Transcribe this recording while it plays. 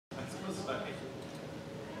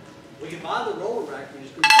you buy the roller rack, you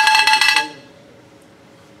just go.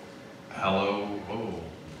 Hello. Whoa.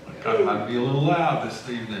 I might be a little loud this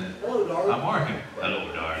evening. Hello, darling. I'm Markin.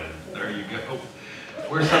 Hello, darling. There you go.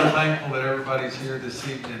 We're so thankful that everybody's here this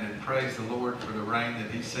evening, and praise the Lord for the rain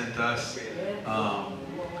that He sent us.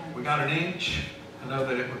 We got an inch. I know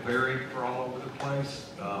that it would vary for all over the place.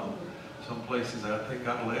 Some places I think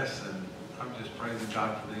got less, and I'm just praising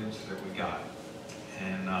God for the inch that we got.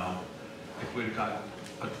 And if we'd have gotten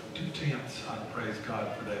 2/10, I'd praise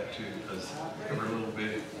God for that too, because every little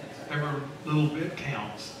bit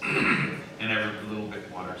counts, and every little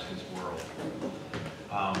bit waters His world.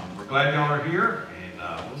 We're glad y'all are here,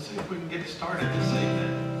 and we'll see if we can get started this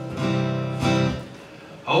evening.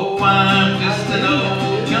 Oh, I'm just an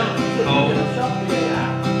old junk coal.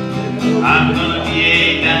 I'm gonna be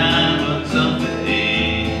a diamond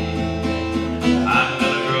someday. I'm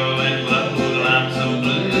gonna grow and glow till I'm so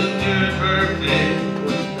blue, pure, perfect.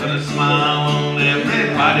 Gonna smile on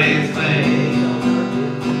everybody's face.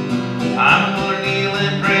 I'm gonna kneel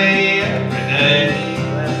and pray every day,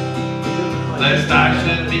 lest I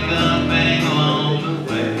should become vain along the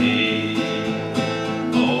way.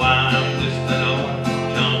 Oh, I'm just an old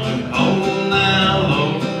junk of coal now,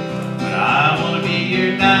 Lord, but I wanna be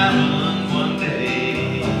your diamond one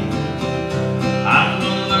day. I'm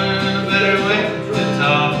gonna learn a better way to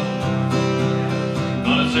talk,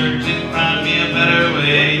 gonna search and find me a better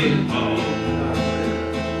way to walk.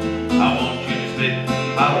 I want you to stick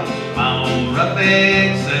out my old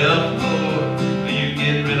rough-edged self, Lord, will you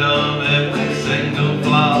get rid of every single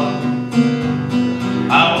flaw?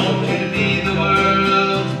 I want you to be the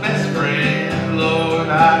world's best friend, Lord.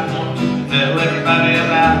 I want to tell everybody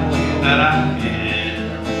about you that I can.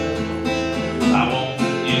 I want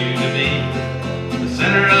you to be the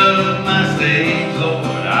center of my stage,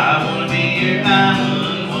 Lord. I want to be your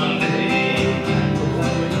diamond one day.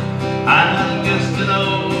 I'm just an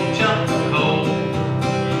old chunk of coal.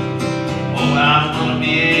 Oh, I want to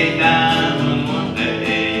be a diamond one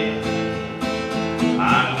day.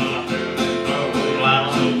 I'm gonna do this gold. I'm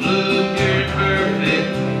so blue, pure, and perfect,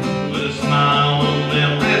 with a smile on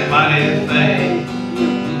everybody's face.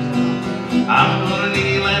 I'm gonna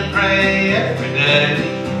kneel and pray every day,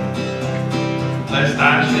 lest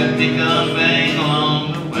I should become vain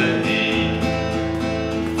along the way.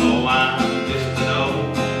 Oh, I'm just an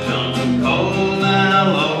old chunk of coal now,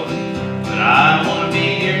 Lord, but I wanna be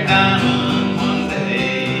your diamond one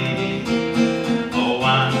day. Oh,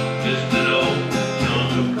 I'm just an old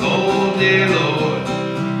chunk of coal, dear Lord,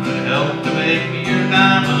 but help to make me your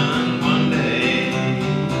diamond one day.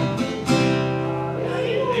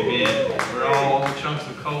 Amen. We're all chunks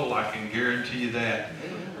of coal, I can guarantee you that.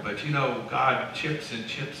 But you know, God chips and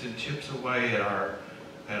chips and chips away at our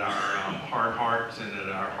hard hearts and at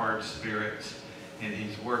our hard spirits, and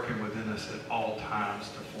He's working within us at all times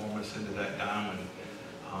to form us into that diamond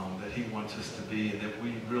that He wants us to be, and that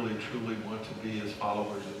we really truly want to be as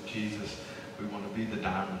followers of Jesus. We want to be the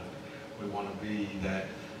diamond. We want to be that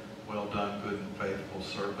well done, good and faithful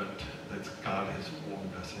servant that God has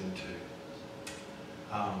formed us into.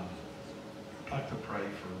 I'd like to pray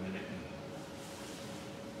for a minute.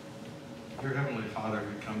 Dear Heavenly Father,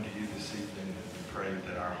 we come to you this evening and we pray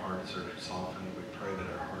that our hearts are softened. We pray that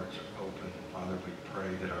our hearts are open. Father, we pray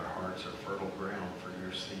that our hearts are fertile ground for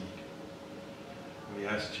your seed. We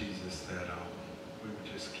ask, Jesus, that we would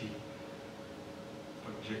just keep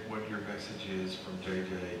what your message is from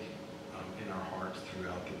JJ in our hearts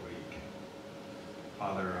throughout the week.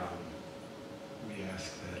 Father, we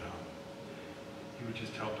ask that you would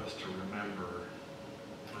just help us to remember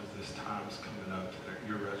as this time's coming up, that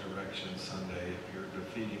your resurrection Sunday, your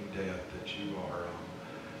defeating death, that you are,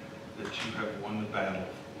 that you have won the battle,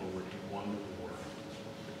 Lord, you won the war.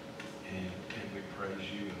 And we praise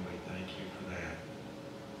you and we thank you for that.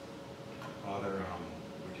 Father,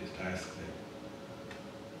 we just ask that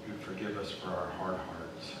you would forgive us for our hard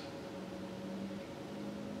hearts,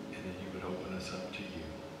 and that you would open us up to you.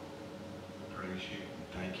 Praise you and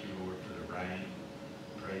thank you, Lord, for the rain.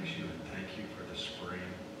 Praise you and thank you for the spring.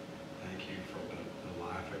 Thank you for the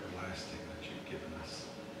life everlasting that you've given us.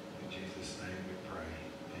 In Jesus' name we pray.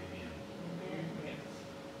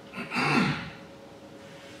 Amen.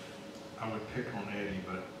 I would pick on Eddie,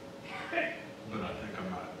 but I think I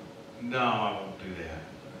might. No, I won't do that.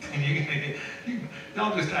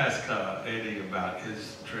 Y'all just ask Eddie about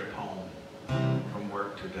his trip home from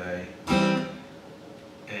work today,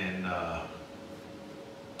 and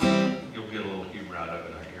you'll get a little humor out of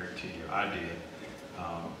it, I guarantee you. I did.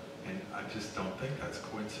 And I just don't think that's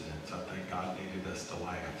coincidence. I think God needed us to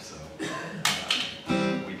laugh, so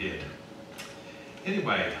we did.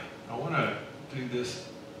 Anyway, I want to do this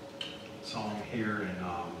song here, and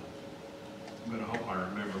I'm going to hope I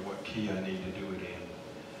remember what key I need to do it in.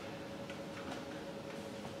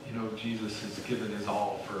 You know, Jesus has given his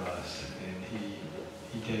all for us, and he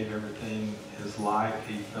gave everything, his life.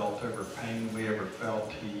 He felt every pain we ever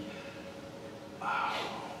felt.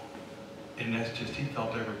 And that's just, he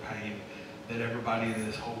felt every pain that everybody in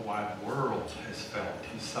this whole wide world has felt.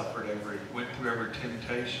 He suffered went through every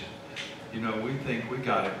temptation. You know, we think we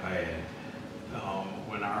got it bad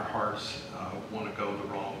when our hearts want to go the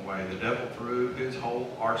wrong way. The devil threw his whole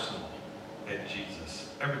arsenal at Jesus.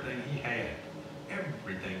 Everything he had.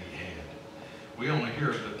 Everything he had. We only hear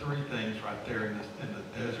of the three things right there in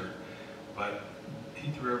the desert, but he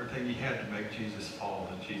threw everything he had to make Jesus fall,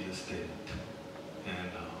 and Jesus didn't. And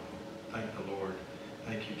thank the Lord.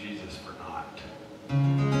 Thank you, Jesus, for not.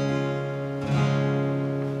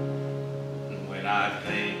 When I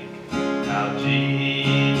think how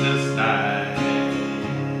Jesus died,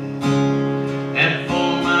 and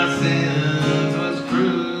for my sins was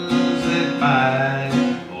crucified,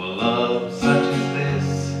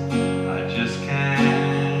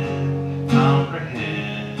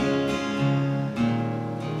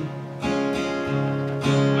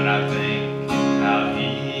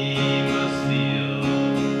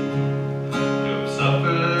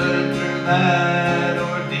 that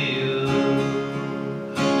ordeal,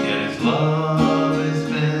 yet his love has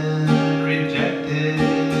been rejected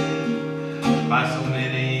by so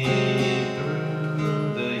many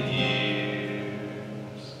through the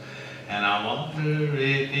years. And I wonder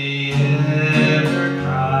if he ever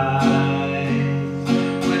cries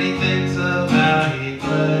when he thinks of how he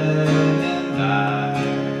bled and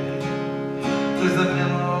died. Does the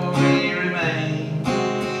memory remain?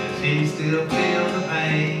 Does he still feel the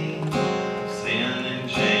pain?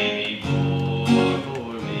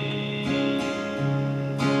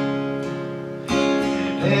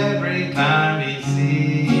 Every time he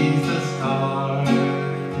sees the scars,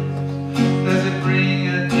 does it bring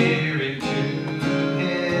a tear into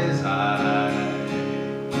his eye?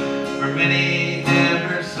 For many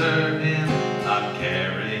never served him, not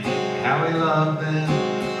caring how he loved them.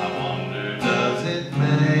 I wonder, does it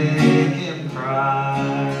make him cry?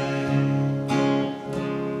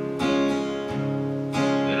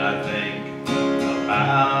 Then I think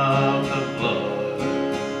about the blood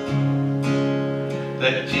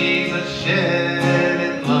that Jesus shed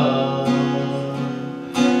in love,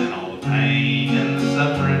 and all the pain and the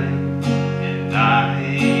suffering and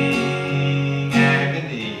dying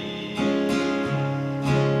agony.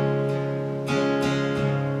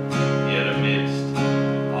 Yet amidst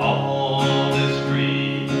all this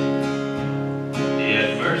grief, he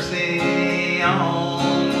had mercy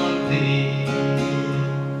on one plea,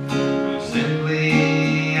 who simply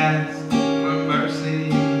asked for mercy,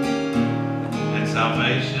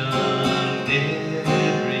 salvation did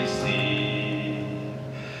receive.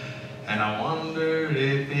 And I wonder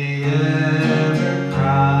if he ever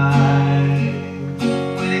cried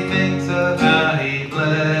when he thinks of how he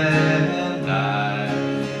bled and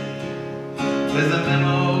died. Does the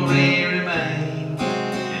memory remain,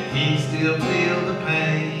 and he still feel the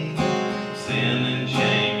pain of sin and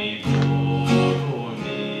shame he bore for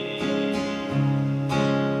me?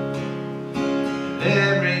 And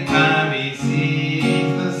every time he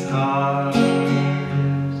sees the scars,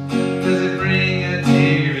 does it bring a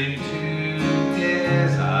tear into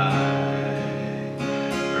his eye?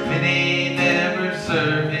 For many never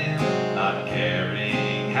served him, not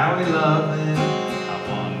caring how he loved them. I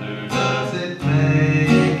wonder, does it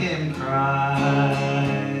make him cry?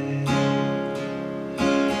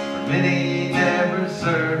 For many never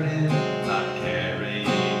served him, not caring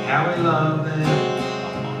how he loved them. I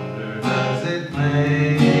wonder, does it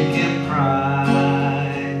make him cry?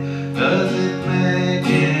 Does it make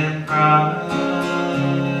him cry?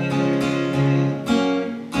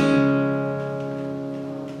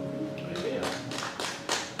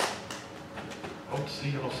 Hope to see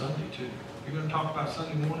you on Sunday too. You're going to talk about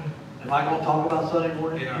Sunday morning? Am I going to talk about Sunday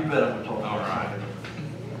morning? Yeah. You bet I'm going to talk about All right. Sunday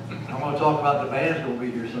morning. I'm going to talk about the band's going to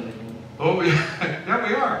be here Sunday morning. Oh, yeah,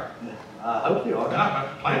 we are. Yeah, I hope you are.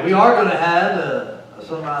 Yeah, We are going to have a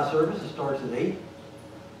sunrise service that starts at 8,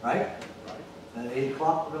 right? At 8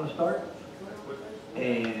 o'clock we're going to start.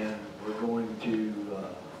 And we're going to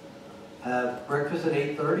have breakfast at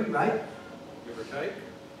 8:30, right? Give or take.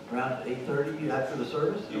 Around 8:30 after the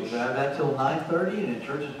service. And we're going to have that till 9:30, and then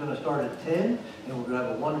church is going to start at 10, and we're going to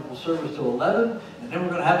have a wonderful service till 11, and then we're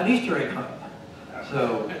going to have an Easter egg hunt.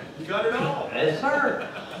 So, You got it all. yes, sir.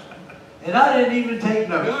 And I didn't even take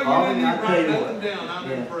notes. No, you Bobby, didn't I even tell write you nothing what. down. I'm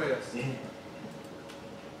Yeah. impressed. Yeah.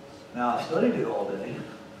 Now, I studied it all day.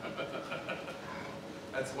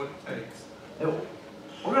 That's what it takes.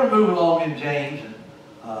 to move along in James,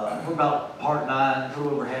 and we're about part 9, a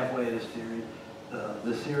little over halfway of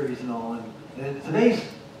this series and all. And today's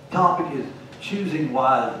topic is choosing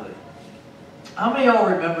wisely. How many of y'all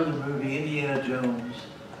remember the movie Indiana Jones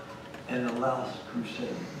and the Last Crusade?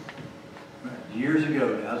 Years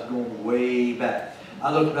ago now, it's going way back.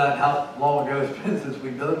 I looked back how long ago it's been since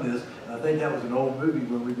we've done this. I think that was an old movie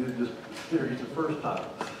when we did this series the first time.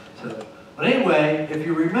 But anyway, if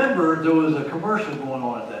you remember, there was a commercial going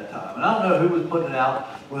on at that time. And I don't know who was putting it out,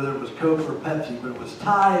 whether it was Coke or Pepsi, but it was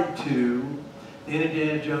tied to the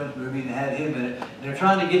Indiana Jones movie and it had him in it. And they're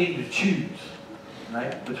trying to get him to choose,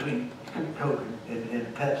 right, between Coke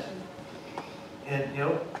and Pepsi. And, you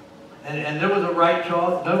know, and there was a right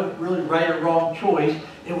choice, no really right or wrong choice.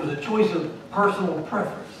 It was a choice of personal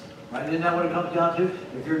preference, right? Isn't that what it comes down to?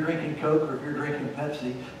 If you're drinking Coke or if you're drinking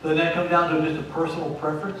Pepsi, doesn't that come down to just a personal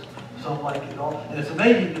preference? Some like it all. And it's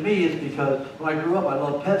amazing to me is because when I grew up, I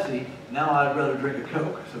loved Pepsi. Now I'd rather drink a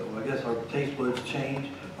Coke. So I guess our taste buds change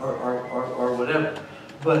or whatever.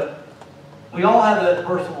 But we all have that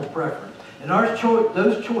personal preference. And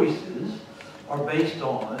those choices are based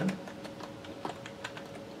on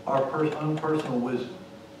our own personal wisdom.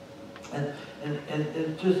 And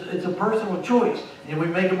it's a personal choice. And we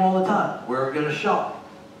make them all the time. Where we're going to shop.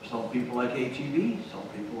 Some people like HEB, some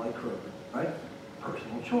people like Kroger, right?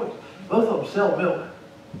 Personal choice. Both of them sell milk.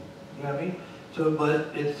 You know what I mean? So,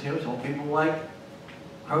 but it's, you know, some people like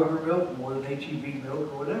Kroger milk more than HEB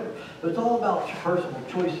milk or whatever. But it's all about personal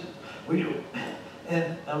choices. We do.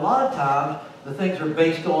 And a lot of times, the things are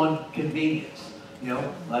based on convenience. You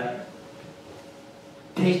know, like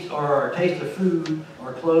taste, or our taste of food,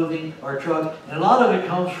 our clothing, our trucks. And a lot of it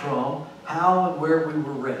comes from how and where we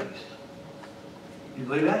were raised. You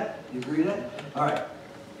believe that? You agree with that? All right.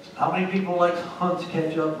 How many people like Hunt's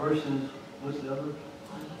ketchup versus, what's the other?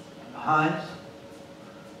 Heinz.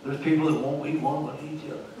 There's people that won't eat one, won't eat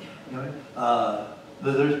the other. You know?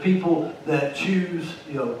 There's people that choose,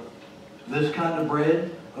 you know, this kind of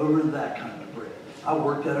bread over that kind of bread. I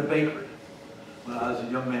worked at a bakery when I was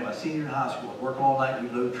a young man, my senior in high school. I worked all night, we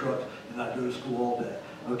load trucks, and I'd go to school all day.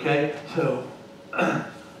 Okay? So,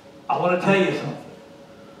 I want to tell you something.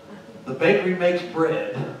 The bakery makes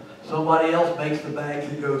bread. Somebody else makes the bags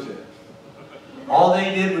it goes in. All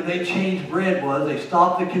they did when they changed bread was they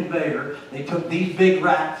stopped the conveyor, they took these big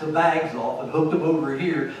racks of bags off and hooked them over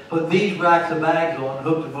here, put these racks of bags on and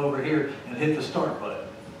hooked them over here, and hit the start button.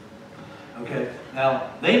 Okay?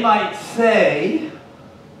 Now, they might say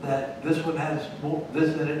that this one has more,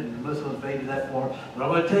 this in it and this one's made in that form, but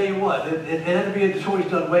I'm going to tell you what, it had to be a choice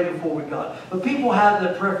done way before we got it. But people have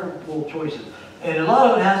their preferable choices. And a lot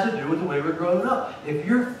of it has to do with the way we're growing up. If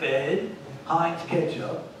you're fed Heinz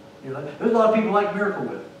ketchup, you're like, there's a lot of people like Miracle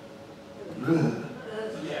Whip. Did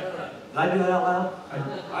I do that out loud?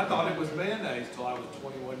 I thought it was mayonnaise till I was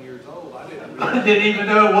 21 years old. I didn't I really. didn't even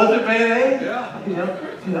know it wasn't mayonnaise. Yeah.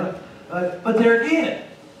 You know. But there again,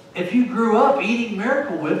 if you grew up eating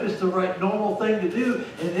Miracle Whip, it's the right normal thing to do,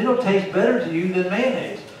 and it'll taste better to you than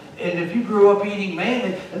mayonnaise. And if you grew up eating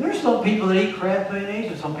mayonnaise, and there's some people that eat Kraft mayonnaise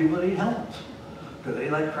and some people that eat Hellmann's. Because they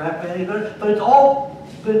like Kraft mayonnaise better. But it's all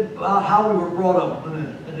been about how we were brought up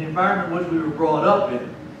and the environment in which we were brought up in.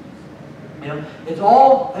 You know, it's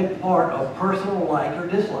all a part of personal like or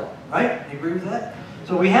dislike, right? You agree with that?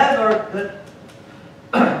 So we have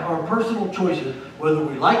our personal choices, whether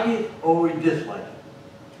we like it or we dislike it.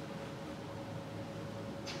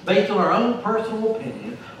 Based on our own personal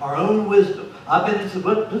opinion, our own wisdom. There's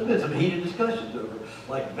been some heated discussions over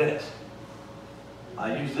like vets.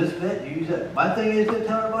 I use this vet, you use that. My thing is to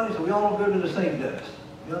tell everybody, so we all don't go to the same dentist.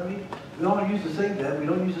 You know what I mean? We all don't use the same vet, we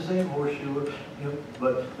don't use the same horseshoe, you know,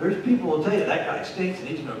 but there's people who will tell you that guy stinks and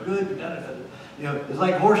he's no good, you know, it's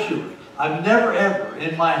like horseshoers. I've never ever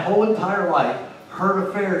in my whole entire life heard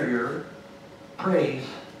a farrier praise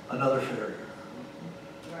another farrier.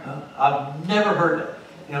 I've never heard that.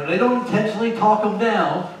 You know, they don't intentionally talk them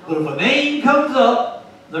down, but if a name comes up,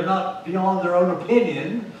 they're not beyond their own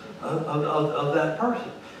opinion of that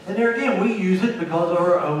person. And there again, we use it because of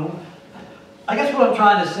our own. I guess what I'm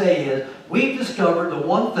trying to say is, we've discovered the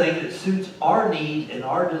one thing that suits our needs and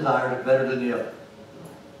our desires better than the other.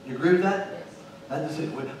 You agree with that? Yes. That's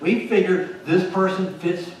it. We figured this person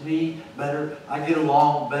fits me better. I get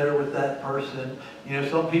along better with that person. You know,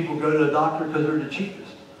 some people go to a doctor because they're the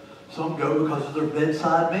cheapest. Some go because of their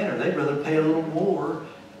bedside manner. They'd rather pay a little more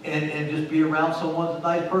and just be around someone's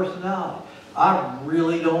nice personality. I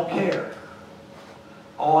really don't care.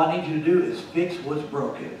 All I need you to do is fix what's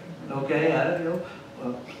broken. Okay? I don't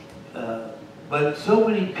know. But so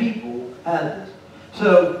many people have this.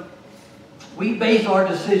 So we base our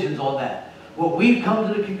decisions on that. what we've come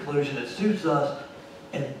to the conclusion that suits us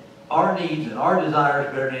and our needs and our desires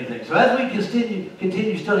better than anything. So as we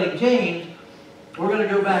continue studying James, we're going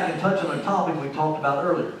to go back and touch on a topic we talked about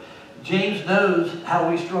earlier. James knows how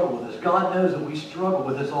we struggle with this. God knows that we struggle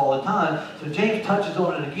with this all the time. So James touches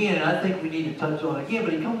on it again, and I think we need to touch on it again,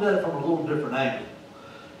 but he comes at it from a little different angle.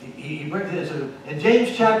 He brings it in. So in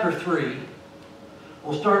James chapter 3,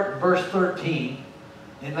 we'll start in verse 13.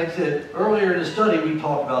 And like I said, earlier in the study we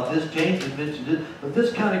talked about this. James had mentioned it, but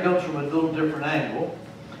this kind of comes from a little different angle.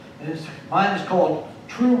 And mine is called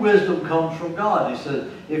True Wisdom Comes from God. He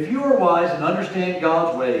says, if you are wise and understand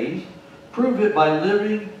God's ways, prove it by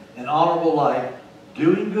living an honorable life,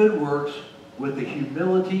 doing good works with the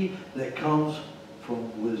humility that comes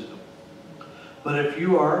from wisdom. But if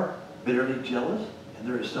you are bitterly jealous and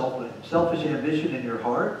there is selfish ambition in your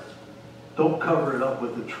heart, don't cover it up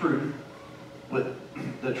with the truth,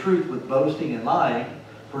 with boasting and lying.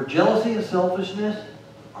 For jealousy and selfishness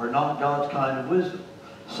are not God's kind of wisdom.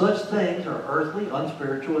 Such things are earthly,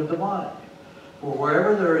 unspiritual, and demonic. For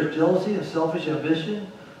wherever there is jealousy and selfish ambition,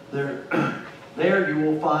 there you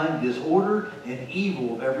will find disorder and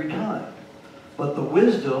evil of every kind. But the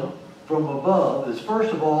wisdom from above is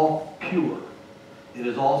first of all pure. It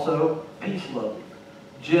is also peace-loving,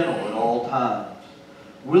 gentle at all times,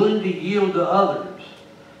 willing to yield to others.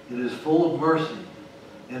 It is full of mercy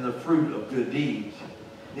and the fruit of good deeds.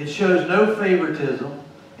 It shows no favoritism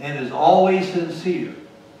and is always sincere.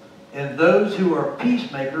 And those who are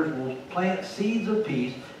peacemakers will plant seeds of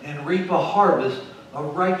peace and reap a harvest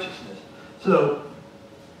of righteousness. So,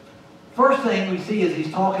 first thing we see is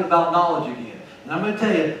he's talking about knowledge again. And I'm going to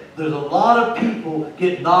tell you, there's a lot of people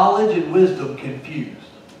get knowledge and wisdom confused.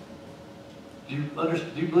 Do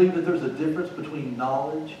you believe that there's a difference between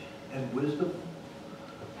knowledge and wisdom?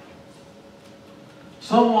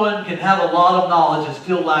 Someone can have a lot of knowledge and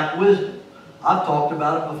still lack wisdom. I've talked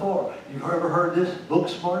about it before. You've ever heard this, book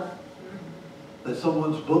smart? That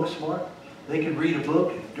someone's book smart? They can read a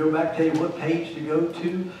book and go back, tell you what page to go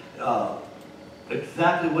to,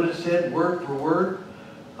 exactly what it said, word for word.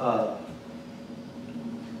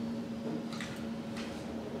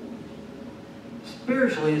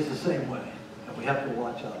 Spiritually, it's the same way, and we have to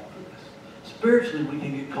watch out for this. Spiritually, we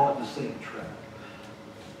can get caught in the same trap.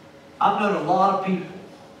 I've known a lot of people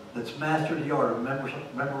that's mastered the art of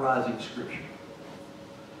memorizing Scripture.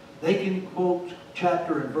 They can quote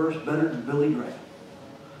chapter and verse better than Billy Graham.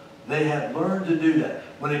 They have learned to do that.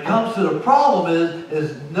 When it comes to the problem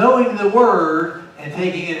is knowing the Word and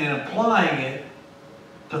taking it and applying it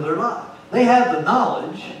to their life. They have the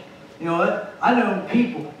knowledge. You know what? I know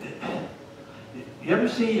people. You ever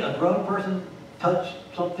see a grown person touch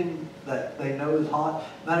something that they know is hot?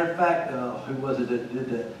 Matter of fact, who was it that did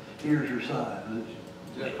that? Here's your sign.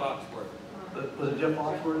 Jeff Foxworth. Was it Jeff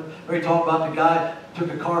Foxworth? Or he talked about the guy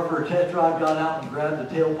took a car for a test drive, got out and grabbed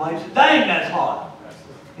the tailpipe. Said, dang, that's hot.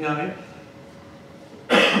 You know what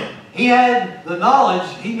I mean? He had the knowledge.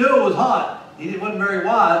 He knew it was hot. He wasn't very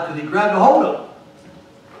wise because he grabbed a hold of it.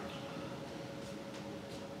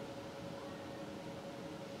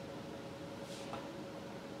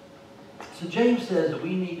 So James says that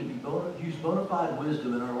we need to use bona fide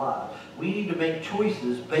wisdom in our lives. We need to make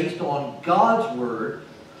choices based on God's Word,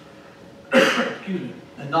 excuse me,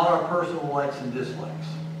 and not our personal likes and dislikes.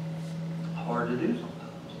 Hard to do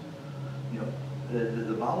sometimes. You know,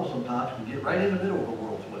 the Bible sometimes can get right in the middle of the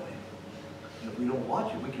world's way. And if we don't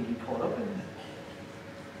watch it, we can be caught up in that.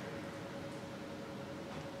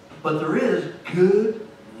 But there is good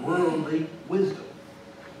worldly wisdom.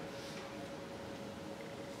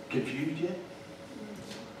 Confused yet?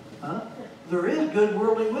 Huh? There is good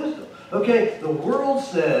worldly wisdom. Okay, the world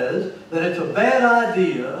says that it's a bad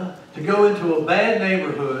idea to go into a bad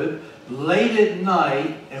neighborhood late at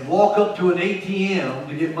night and walk up to an ATM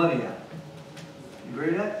to get money out. You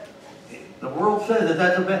agree with that? The world says that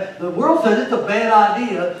that's a bad. The world says it's a bad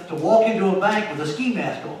idea to walk into a bank with a ski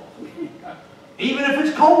mask on, even if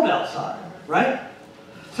it's cold outside, right?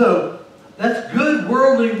 So that's good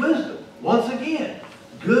worldly wisdom. Once again,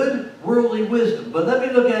 good worldly wisdom. But let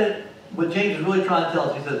me look at it, what James is really trying to tell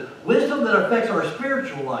us. He says, wisdom that affects our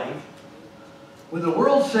spiritual life. When the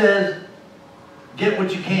world says, get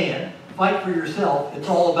what you can, fight for yourself, it's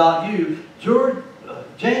all about you,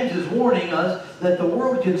 James is warning us that the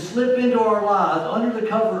world can slip into our lives under the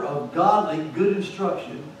cover of godly, good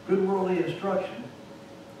instruction, good worldly instruction,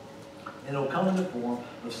 and it'll come in the form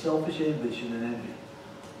of selfish ambition and envy.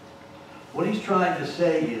 What he's trying to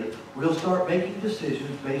say is, we'll start making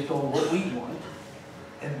decisions based on what we want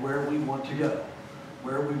and where we want to go,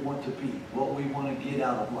 where we want to be, what we want to get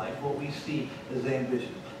out of life, what we see as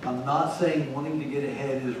ambition. I'm not saying wanting to get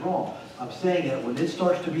ahead is wrong. I'm saying that when it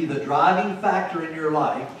starts to be the driving factor in your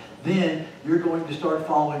life, then you're going to start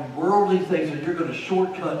following worldly things and you're going to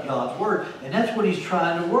shortcut God's word. And that's what he's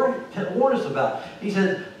trying to warn us about. He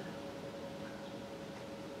says,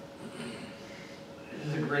 this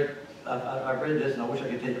is a great, I read this and I wish I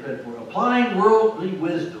could take credit for it. Applying worldly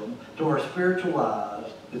wisdom to our spiritual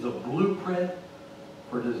lives is a blueprint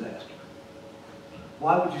for disaster.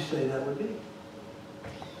 Why would you say that would be?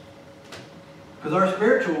 Because our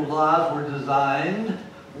spiritual lives were designed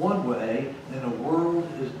one way, and the world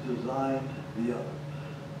is designed the other.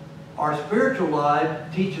 Our spiritual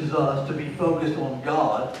life teaches us to be focused on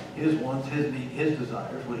God, His wants, His needs, His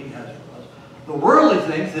desires, what He has for us. The worldly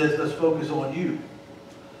thing says, let's focus on you.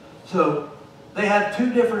 So they have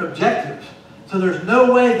two different objectives. So there's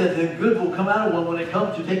no way that the good will come out of one when it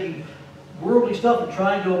comes to taking worldly stuff and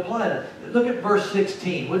trying to apply it. Look at verse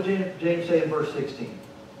 16. What did James say in verse 16?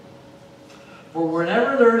 For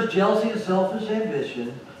whenever there is jealousy and selfish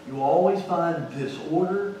ambition, you always find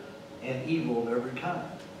disorder and evil of every kind.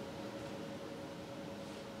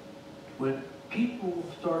 When people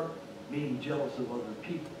start being jealous of other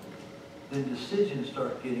people, then decisions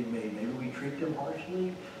start getting made. Maybe we treat them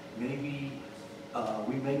harshly. Maybe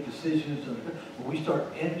we make decisions. When we start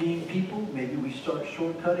envying people, maybe we start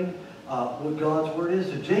shortcutting what God's word is.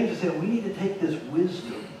 So James is saying we need to take this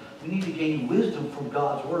wisdom. We need to gain wisdom from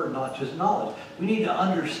God's word, not just knowledge. We need to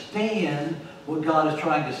understand what God is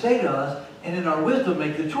trying to say to us, and in our wisdom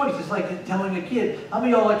make the choice. It's like telling a kid. How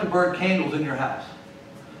many of y'all like to burn candles in your house?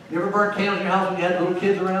 You ever burn candles in your house when you had little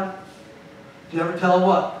kids around? Did you ever tell them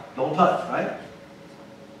what? Don't touch, right?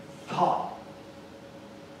 It's hot.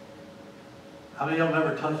 How many of y'all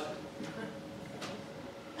never touched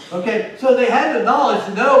it? Okay, so they had the knowledge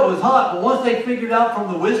to know it was hot, but once they figured out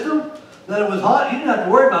from the wisdom that it was hot, you didn't have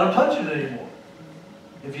to worry about them touching it anymore.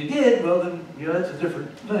 If you did, well then, that's a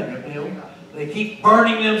different thing. They keep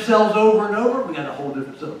burning themselves over and over, we got a whole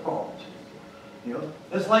different set of problems.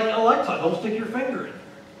 It's like Alexa, don't stick your finger in there.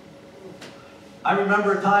 I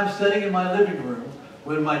remember a time sitting in my living room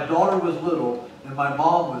when my daughter was little and my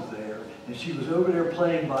mom was there, and she was over there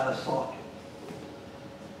playing by a socket.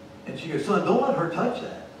 And she goes, son, don't let her touch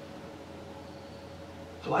that.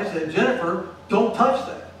 So I said, Jennifer, don't touch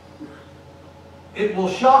that. It will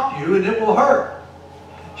shock you and it will hurt.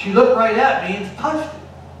 She looked right at me and touched it.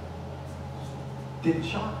 Didn't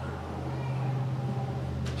shock her.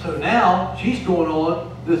 So now she's going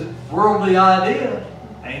on this worldly idea.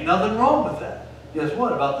 Ain't nothing wrong with that. Guess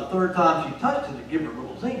what? About the third time she touched it, it gave her a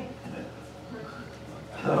little zing.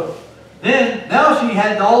 So then, now she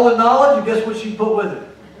had all the knowledge, and guess what she put with it?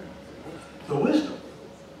 The wisdom.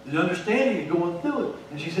 The understanding of going through it.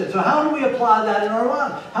 And she said, so how do we apply that in our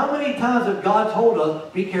lives? How many times have God told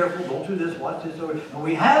us, be careful, don't do this, watch this, and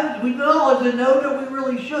we acknowledge and know that we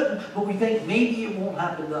really shouldn't, but we think maybe it won't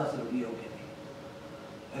happen to us, it'll be okay.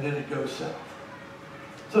 And then it goes south.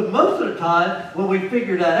 So most of the time, when we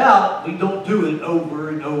figure that out, we don't do it over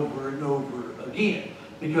and over and over again.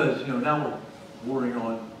 Because, now we're worrying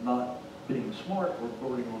on not being smart, we're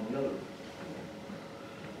worrying on the other.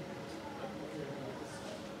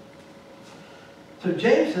 So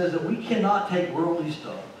James says that we cannot take worldly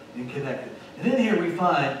stuff and connect it. And in here we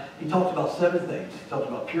find, he talks about 7 things. He talks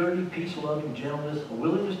about purity, peace, loving, gentleness, a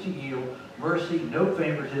willingness to yield, mercy, no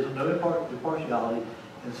favoritism, no impartiality,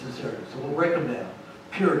 and sincerity. So we'll break them down.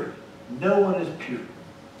 Purity. No one is pure.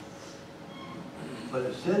 But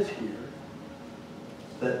it says here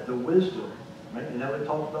that the wisdom, right? Isn't that what it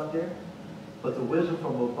talks about there? But the wisdom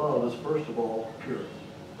from above is first of all purity.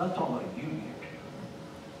 Not talking about you being pure.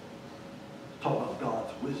 It's talking about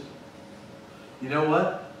God's wisdom. You know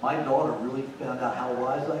what? My daughter really found out how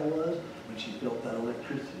wise I was when she felt that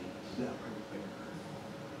electricity zap her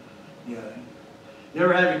finger. You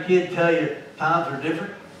ever have your kid tell you times are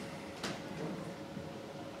different?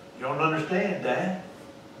 You don't understand, Dad.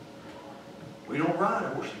 We don't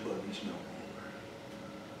ride horses and buggies no more.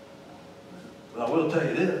 But I will tell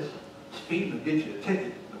you this, speeding will get you a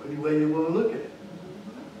ticket any way you want to look at it.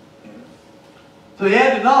 So he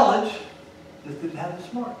had the knowledge, just didn't have the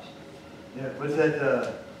smarts. What's that,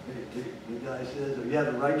 the guy says, you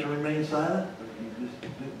have the right to remain silent, but you just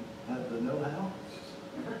didn't have the know-how.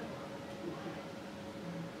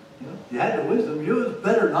 You had the wisdom, you was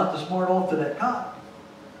better not to smart off to that cop.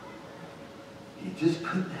 You just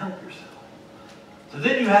couldn't help yourself. So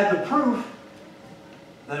then you had the proof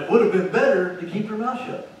that it would have been better to keep your mouth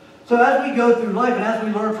shut. So as we go through life and as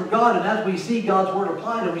we learn from God and as we see God's word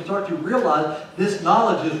applied and we start to realize this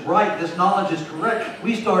knowledge is right, this knowledge is correct,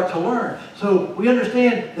 we start to learn. So we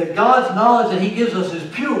understand that God's knowledge that He gives us is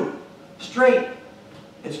pure, straight,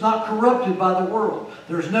 It's not corrupted by the world.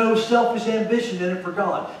 There's no selfish ambition in it for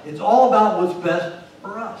God. It's all about what's best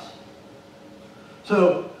for us.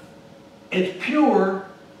 So, it's pure.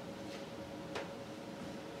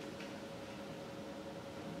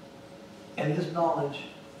 And this knowledge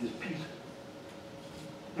is peaceful.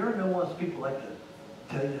 You ever know once people like to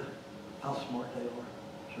tell you how smart they are?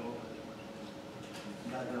 Show off how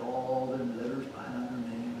smart they are. Got all them letters behind their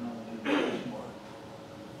name and all that. They're smart.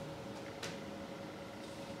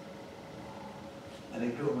 And they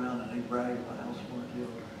go around and they brag about how smart they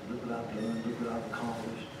are. Look what I've done, look what I've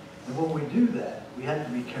accomplished. And when we do that, we have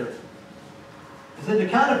to be careful. He said the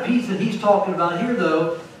kind of peace that he's talking about here,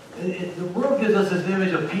 though, the world gives us this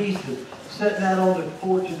image of peace, sitting out on the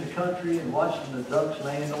porch in the country and watching the ducks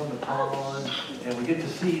land on the pond, and we get to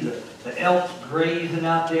see the elks grazing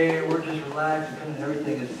out there. We're just relaxed and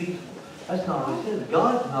everything is peaceful. That's not what he says.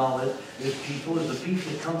 God's knowledge is peaceful, is the peace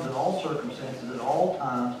that comes in all circumstances, at all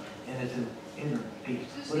times, and it's an inner peace.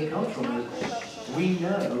 What it comes from is we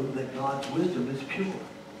know that God's wisdom is pure.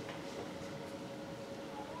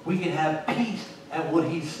 We can have peace at what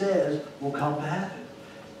he says will come to happen.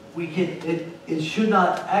 We can, it should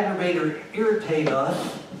not aggravate or irritate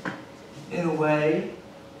us in a way,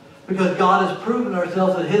 because God has proven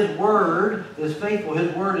ourselves that his word is faithful,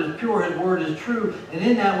 his word is pure, his word is true, and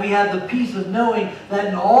in that we have the peace of knowing that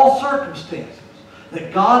in all circumstances,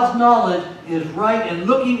 that God's knowledge is right and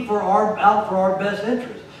looking for out for our best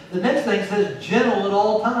interest. The next thing says gentle at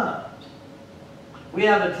all times. We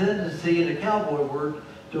have a tendency in the cowboy word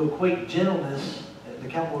to equate gentleness in the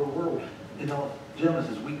cowboy world, gentleness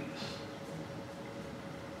is weakness.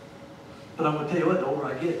 But I'm going to tell you what, the older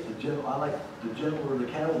I get, I like the gentler the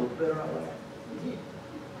cattle, the better I like it.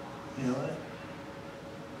 You know what?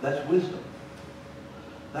 That's wisdom.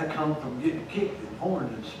 That comes from getting kicked and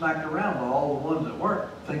horned and smacked around by all the ones that weren't,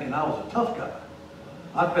 thinking I was a tough guy.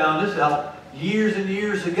 I found this out years and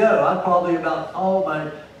years ago. I'm probably about,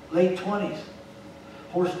 my late 20s.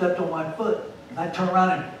 Horse stepped on my foot. And I turned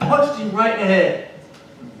around and punched him right in the head.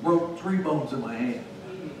 And broke 3 bones in my hand.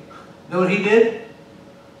 Know what he did?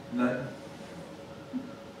 Nothing.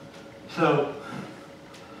 So,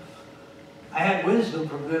 I had wisdom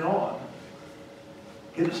from then on.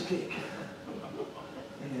 Get a stick.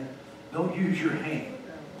 Yeah. Don't use your hand.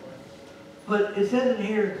 But it says in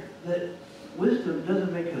here that wisdom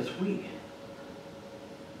doesn't make us weak.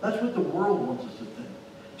 That's what the world wants us to think.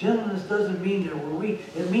 Gentleness doesn't mean that we're weak.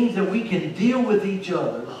 It means that we can deal with each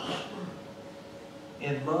other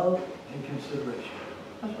in love and consideration.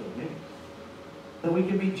 That's what it means. That we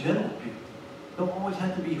can be gentle people. Don't always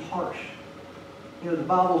have to be harsh. The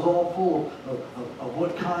Bible's all full of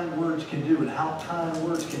what kind words can do and how kind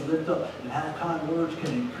words can lift up and how kind words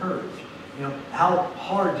can encourage. How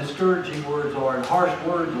hard discouraging words are and harsh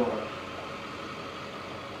words are.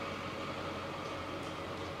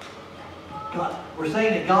 We're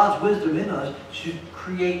saying that God's wisdom in us should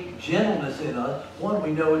create gentleness in us. One,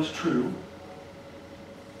 we know it's true.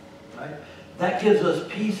 Right? That gives us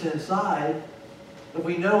peace inside. If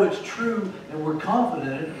we know it's true and we're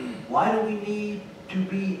confident in it, why do we need to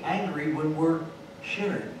be angry when we're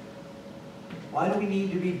sharing? Why do we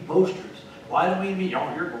need to be boasters? Why do we need,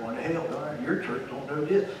 you're going to hell. All right, your church don't know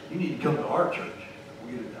this. You need to come to our church.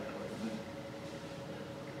 We'll get it that way.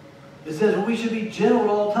 It says we should be gentle at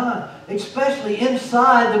all times, especially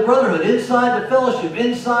inside the brotherhood, inside the fellowship,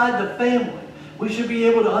 inside the family. We should be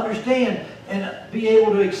able to understand and be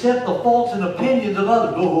able to accept the faults and opinions of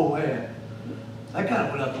others. Oh, man. That kind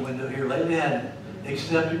of went out the window here lately, hadn't it?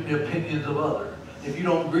 Accepting the opinions of others. If you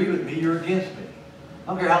don't agree with me, you're against me.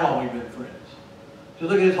 I don't care how long we've been friends.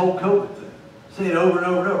 Just look at this whole COVID thing. Say it over and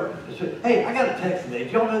over and over. Hey, I got a text today.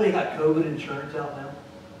 Did y'all know they got COVID insurance out now?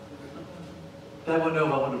 I wouldn't know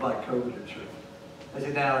if I wanted to buy COVID insurance. I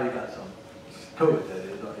said, now I already got some. COVID, that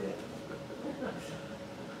is. Oh, yeah.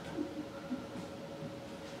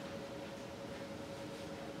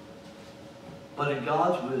 But in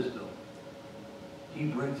God's wisdom, he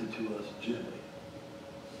brings it to us gently.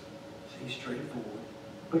 See, straightforward.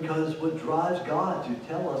 Because what drives God to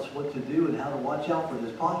tell us what to do and how to watch out for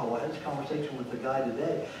this pothole, I had this conversation with a guy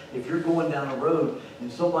today. If you're going down a road and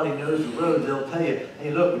somebody knows the road, they'll tell you,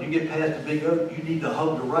 hey, look, when you get past the big oak, you need to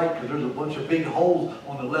hug the right because there's a bunch of big holes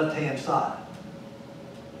on the left-hand side.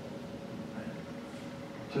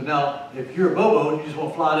 So now, if you're a bobo and you just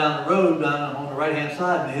want to fly down the road down on the right-hand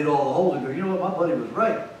side and hit all the holes and go, you know what, my buddy was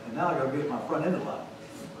right, and now I got to get my front end alive.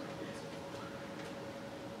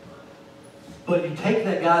 But you take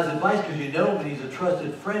that guy's advice because you know him and he's a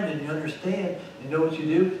trusted friend and you understand and know what you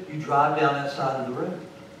do. You drive down that side of the road.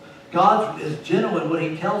 God is gentle in what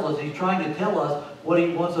he tells us. He's trying to tell us what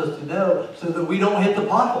he wants us to know so that we don't hit the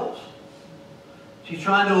potholes. She's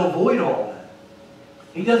trying to avoid all that.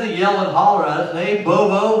 He doesn't yell and holler at us, hey,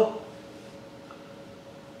 Bobo.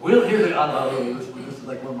 We'll hear the, I love it. This is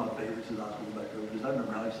like one of my favorites as I was going back over, because I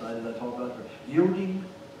remember how excited I talked about her. Yielding,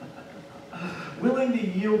 willing to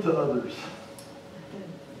yield to others.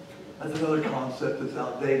 That's another concept that's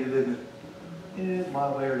outdated, isn't it? It's my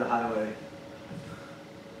way or the highway.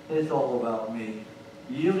 It's all about me.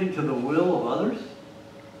 Yielding to the will of others?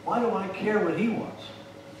 Why do I care what he wants?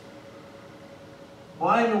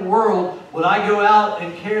 Why in the world would I go out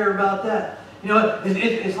and care about that? You know,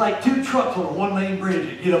 it's like two trucks on a one-lane bridge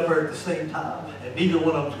that get up there at the same time, and neither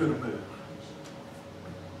one of them's going to move.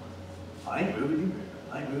 I ain't moving, you move.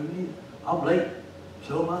 I ain't moving either. I'm late.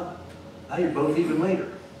 So am I. Now you're both even later.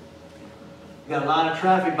 You got a line of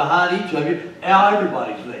traffic behind each of you. Now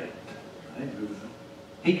everybody's late. I ain't moving.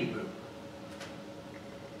 He can move.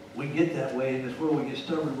 We get that way in this world. We get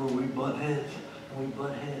stubborn where we butt heads. And we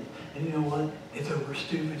butt heads. And you know what? It's over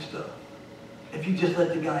stupid stuff. If you just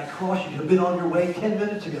let the guy cross you, you'd have been on your way 10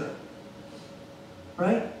 minutes ago.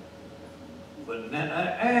 Right? But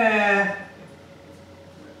now,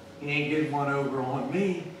 he ain't getting one over on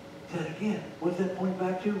me. Then again, what does that point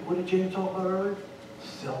back to? What did James talk about earlier?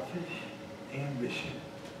 Selfish ambition.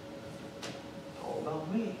 It's all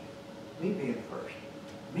about me. Me being first.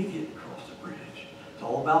 Me getting across the bridge. It's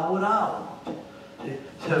all about what I want.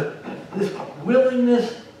 So this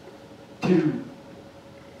willingness to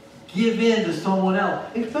give in to someone else,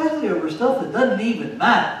 especially over stuff that doesn't even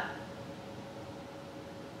matter.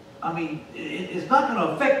 I mean, it's not going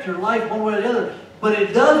to affect your life one way or the other, but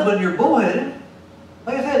it does when you're bullheaded.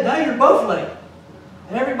 Like I said, now you're both late.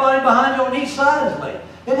 And everybody behind you on each side is late.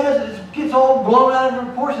 It gets all blown out of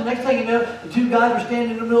proportion. Next thing you know, the two guys are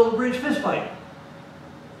standing in the middle of the bridge fist fighting.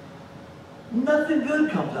 Nothing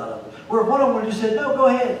good comes out of it. Where if one of them would have just said, no, go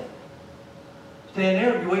ahead. Stand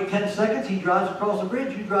there, you wait 10 seconds, he drives across the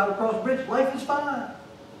bridge, you drive across the bridge, life is fine.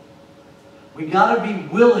 We got to be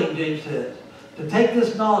willing, James says, to take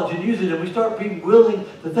this knowledge and use it, and we start being willing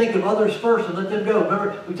to think of others first and let them go.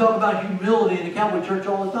 Remember, we talk about humility in the Cowboy church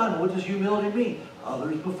all the time. What does humility mean?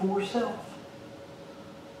 Others before self.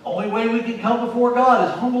 Only way we can come before God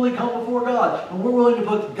is humbly come before God. And we're willing to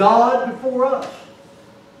put God before us.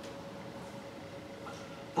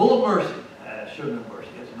 Full of mercy. Show no mercy.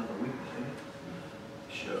 That's another weakness, isn't it?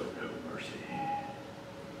 Show no mercy.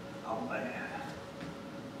 Oh man.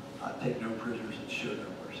 I take no prisoners and show no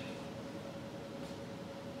mercy.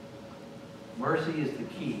 Mercy is the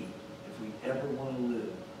key if we ever want to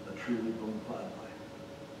live a truly bona fide life.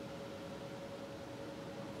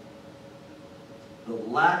 The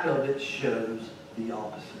lack of it shows the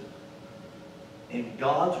opposite. And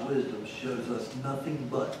God's wisdom shows us nothing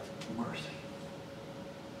but mercy.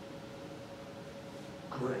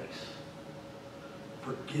 Grace,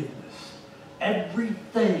 forgiveness,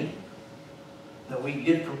 everything that we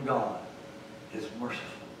get from God is merciful.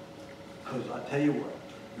 Because I tell you what,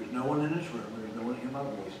 there's no one in this room, there's no one in my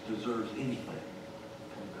voice deserves anything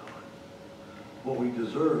from God. What we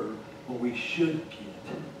deserve, what we should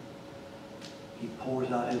get, he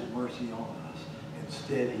pours out his mercy on us.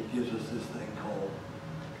 Instead, he gives us this thing called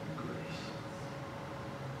grace.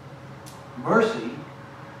 Mercy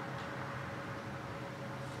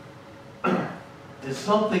is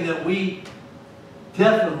something that we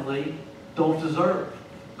definitely don't deserve.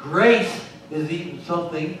 Grace is even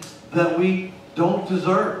something that we don't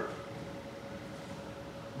deserve.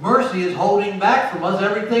 Mercy is holding back from us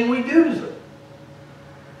everything we do deserve.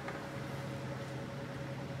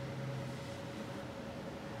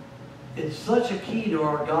 It's such a key to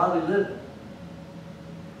our godly living.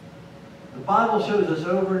 The Bible shows us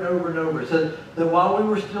over and over and over. It says that while we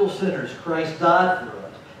were still sinners, Christ died for us.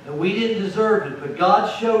 And we didn't deserve it, but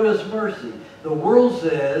God showed us mercy. The world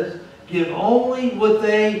says, give only what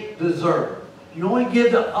they deserve. You only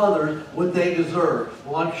give to others what they deserve.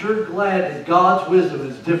 Well, I'm sure glad that God's wisdom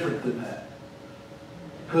is different than that.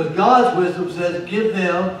 Because God's wisdom says, give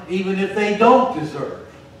them even if they don't deserve.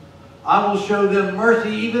 I will show them mercy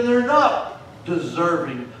even if they're not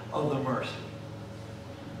deserving of the mercy.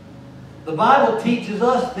 The Bible teaches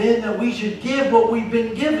us then that we should give what we've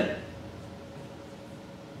been given.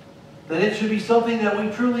 That it should be something that we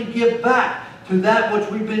truly give back to that which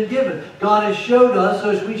we've been given. God has showed us,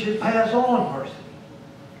 so we should pass on mercy.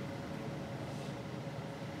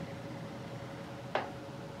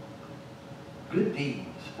 Good deeds.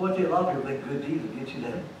 Boy, a lot of people think good deeds will get you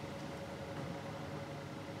there.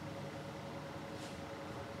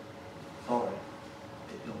 Sorry,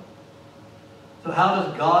 it don't. So how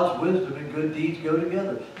does God's wisdom and good deeds go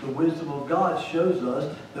together? The wisdom of God shows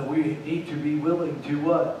us that we need to be willing to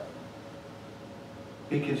what?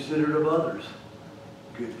 Be considerate of others.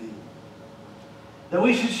 Good deed. That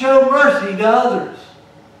we should show mercy to others.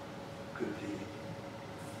 Good deed.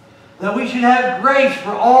 That we should have grace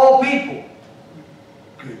for all people.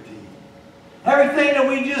 Good deed. Everything that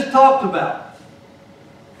we just talked about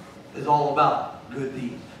is all about good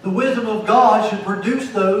deeds. The wisdom of God should produce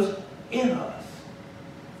those in us.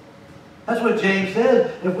 That's what James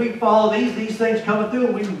says. If we follow these things coming through,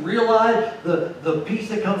 and we realize the peace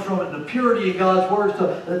that comes from it, and the purity of God's Word,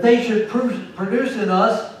 so that they should produce in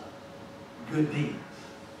us good deeds.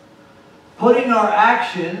 Putting our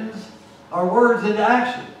actions, our words into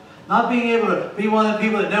action. Not being able to be one of the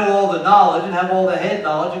people that know all the knowledge and have all the head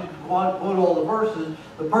knowledge and quote all the verses.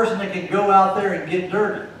 The person that can go out there and get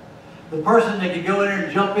dirty. The person that can go in there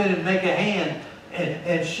and jump in and make a hand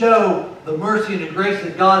and show the mercy and the grace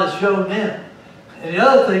that God has shown them. And the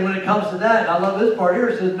other thing, when it comes to that, and I love this part here,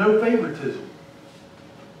 it says no favoritism.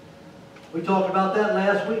 We talked about that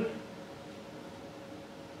last week.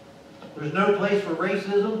 There's no place for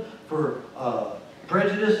racism, for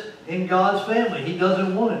prejudice in God's family. He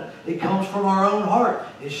doesn't want it. It comes from our own heart.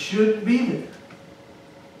 It shouldn't be there.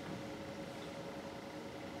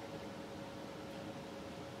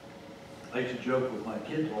 I used to joke with my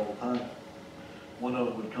kids all the time. One of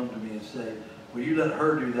them would come to me and say, well, you let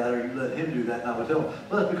her do that or you let him do that. And I would tell them,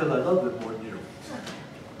 well, that's because I love them more than you.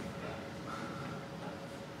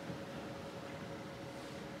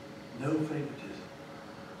 No favoritism.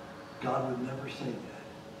 God would never say that.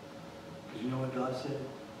 Because you know what God said?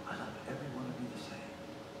 I love every one of you the same.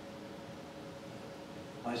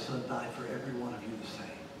 My son died for every one of you the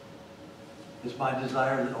same. It's my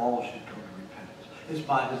desire that all should come to repentance. It's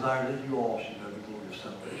my desire that you all should know the glory of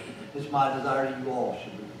salvation. It's my desire that you all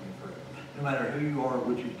should live with me forever. No matter who you are or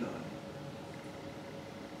what you've done.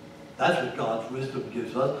 That's what God's wisdom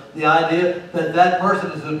gives us. The idea that that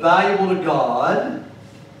person is as valuable to God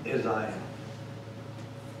as I am.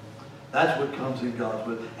 That's what comes in God's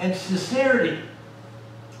wisdom. And sincerity.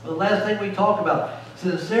 The last thing we talk about.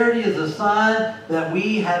 Sincerity is a sign that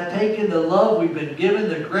we have taken the love we've been given,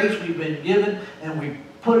 the grace we've been given, and we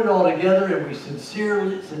put it all together and we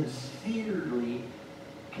sincerely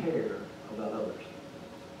care about others.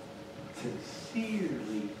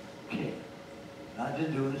 Sincerely care. Not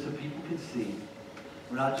just doing it so people can see.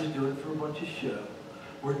 We're not just doing it for a bunch of show.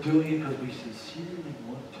 We're doing it because we sincerely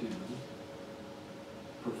want to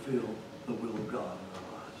fulfill the will of God in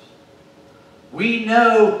our lives. We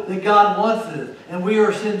know that God wants this, and we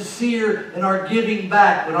are sincere in our giving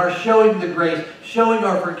back, in our showing the grace, showing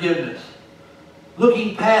our forgiveness,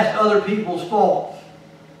 looking past other people's faults.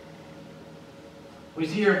 We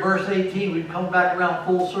see here in verse 18, we've come back around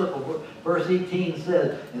full circle. Verse 18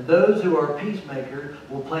 says, and those who are peacemakers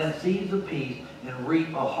will plant seeds of peace and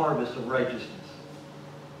reap a harvest of righteousness.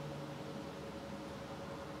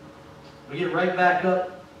 We get right back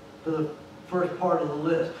up to the first part of the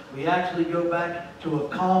list. We actually go back to a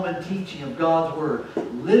common teaching of God's Word.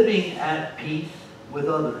 Living at peace with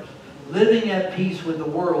others. Living at peace with the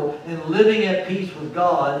world. And living at peace with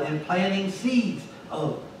God. And planting seeds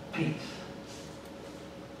of peace.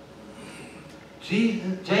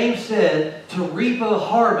 James said to reap a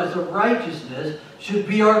harvest of righteousness should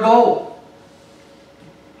be our goal.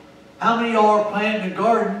 How many of y'all are planting a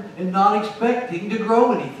garden and not expecting to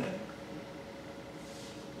grow anything?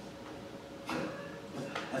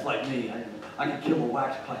 That's like me. I can kill a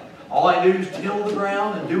wax plant. All I do is till the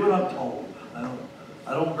ground and do what I'm told.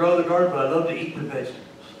 I don't grow the garden, but I love to eat the vegetables.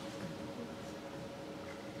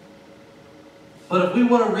 But if we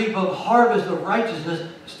want to reap a harvest of righteousness,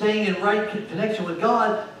 staying in right connection with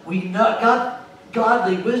God, we got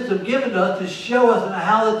godly wisdom given to us to show us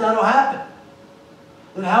how that'll happen.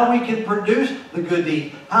 And how we can produce the good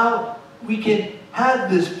deeds. How we can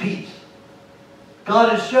have this peace.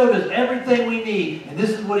 God has showed us everything we need. And this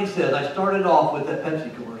is what He says. I started off with that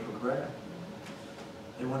Pepsi commercial, correct?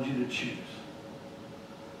 They want you to choose.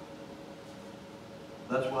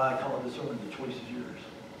 That's why I call it this sermon, The Choice is Yours.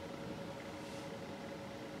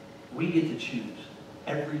 We get to choose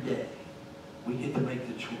every day. We get to make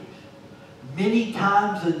the choice. Many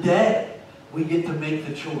times a day, we get to make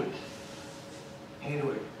the choice.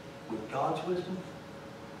 Handle it with God's wisdom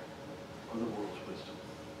or the world's wisdom.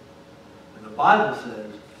 And the Bible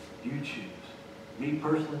says, you choose. Me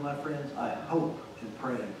personally, my friends, I hope and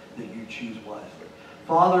pray that you choose wisely.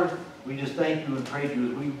 Father, we just thank you and praise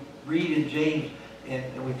you as we read in James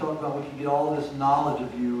and we talk about we can get all this knowledge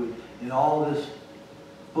of you and all this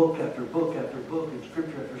book after book after book and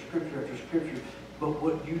scripture after scripture after scripture. But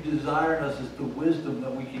what you desire in us is the wisdom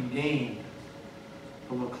that we can gain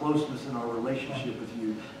from a closeness in our relationship with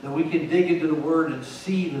you. That we can dig into the Word and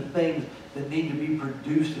see the things that need to be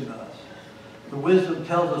produced in us. The wisdom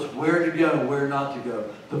tells us where to go, where not to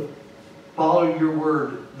go. To follow your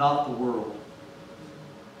Word, not the world.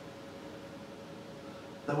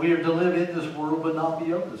 That we are to live in this world, but not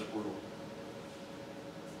be of this world.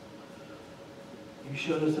 You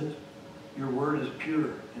showed us that your Word is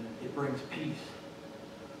pure and it brings peace.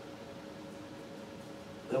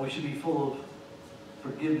 That we should be full of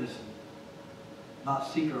forgiveness and not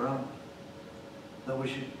seek our own. That we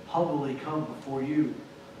should humbly come before you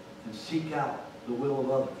and seek out the will of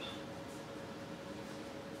others.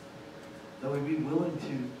 That we be willing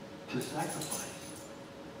to sacrifice.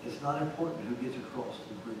 It's not important who gets across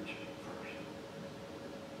the bridge first.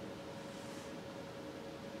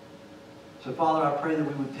 So Father, I pray that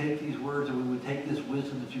we would take these words and we would take this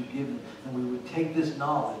wisdom that you've given and we would take this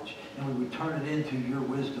knowledge and we would turn it into your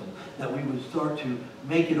wisdom. That we would start to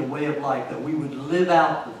make it a way of life. That we would live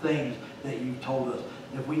out the things that you've told us.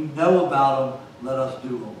 If we know about them, let us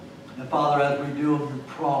do them. And Father, as we do them, you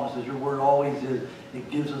promise, as your word always is, it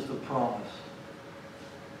gives us the promise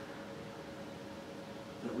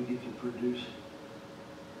that we get to produce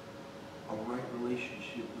a right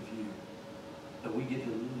relationship with you. That we get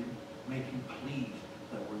to make you pleased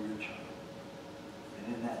that we're your child.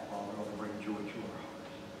 And in that, Father, it will bring joy to our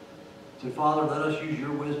hearts. So, Father, let us use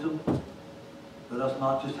your wisdom. Let us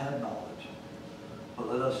not just have knowledge, but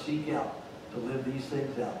let us seek out to live these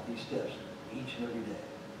things out, these steps, each and every day.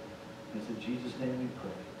 And it's in Jesus' name we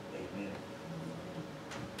pray. Amen.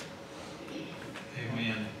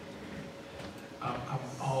 Amen. I'm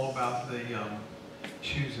all about the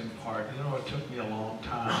choosing part. You know, it took me a long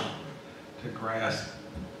time to grasp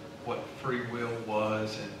what free will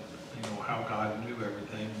was and, you know, how God knew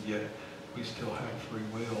everything, yet we still have free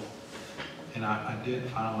will. And I did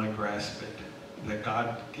finally grasp it, that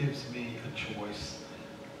God gives me a choice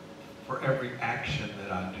for every action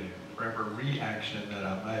that I do, for every reaction that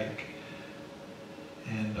I make.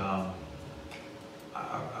 And I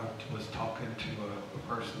was talking to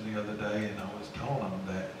a person the other day, and I was telling them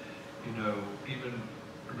that, you know, even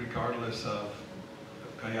regardless of,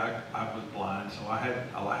 okay, I was blind, so I had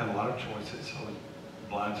a lot of choices. I was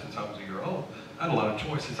blind since I was a year old. I had a lot of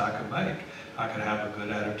choices I could make. I could have a good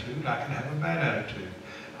attitude. I could have a bad attitude.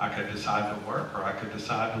 I could decide to work, or I could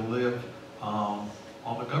decide to live on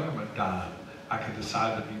the government dime. I could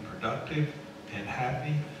decide to be productive and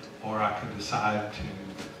happy, or I could decide to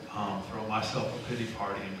throw myself a pity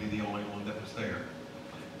party and be the only one that was there.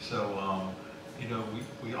 So, you know,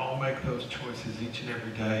 we all make those choices each and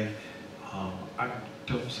every day. I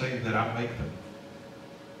don't say that I make the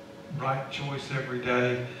right choice every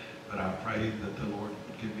day, but I pray that the Lord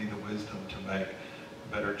would give me the wisdom to make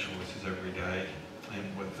better choices every day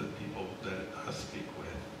and with the people that I speak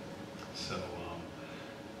with. So,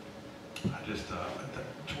 I just,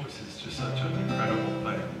 that choice is just such an incredible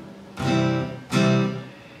thing.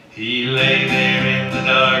 He lay there in the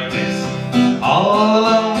darkness, all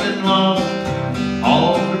alone and lost,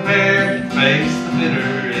 all prepared to face the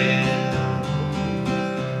bitter end.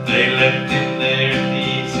 They left him there in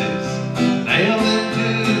pieces, nailed him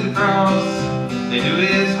to the cross. They knew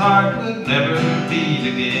his heart would never beat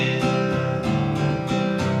again.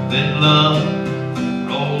 Then love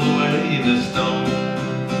rolled away the stone,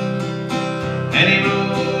 and he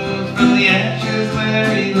rose from the ashes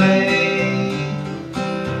where he lay.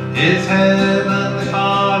 His heavenly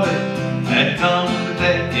Father had come to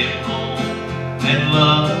take him home, and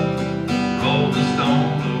love rolled the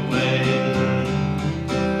stone away.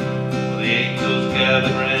 Well, the angels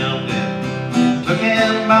gathered round him, took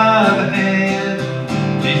him by the hand.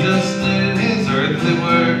 Jesus knew his earthly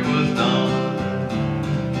work was done.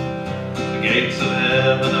 The gates of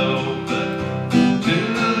heaven opened to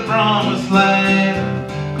the promised land.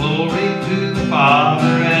 Glory to the Father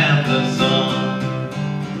and the Son.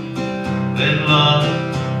 Then love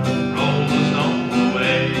rolled the stone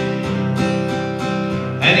away,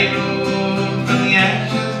 and he rose from the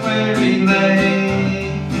ashes where he lay.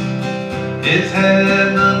 His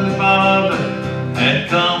heavenly Father had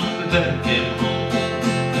come to take him home,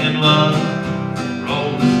 and love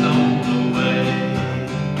rolled the stone away.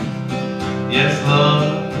 Yes, love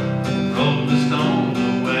rolled the stone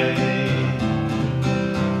away.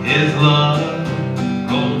 His love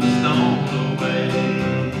rolled the stone away.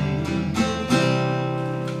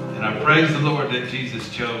 And I praise the Lord that Jesus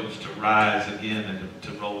chose to rise again and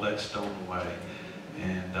to roll that stone away.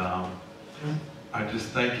 And I just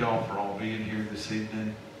thank y'all for all being here this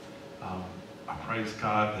evening. I praise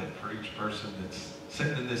God that for each person that's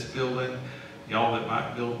sitting in this building, Y'all that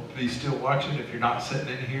might be still watching, if you're not sitting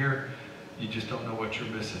in here, you just don't know what you're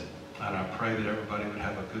missing. And I pray that everybody would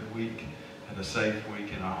have a good week and a safe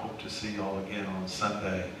week, and I hope to see y'all again on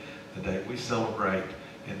Sunday, the day we celebrate,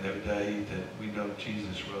 and the day that we know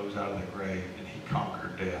Jesus rose out of the grave and he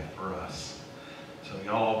conquered death for us. So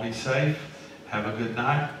y'all all be safe. Have a good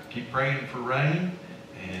night. Keep praying for rain,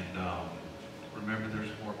 and remember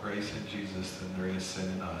there's more grace in Jesus than there is sin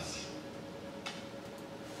in us.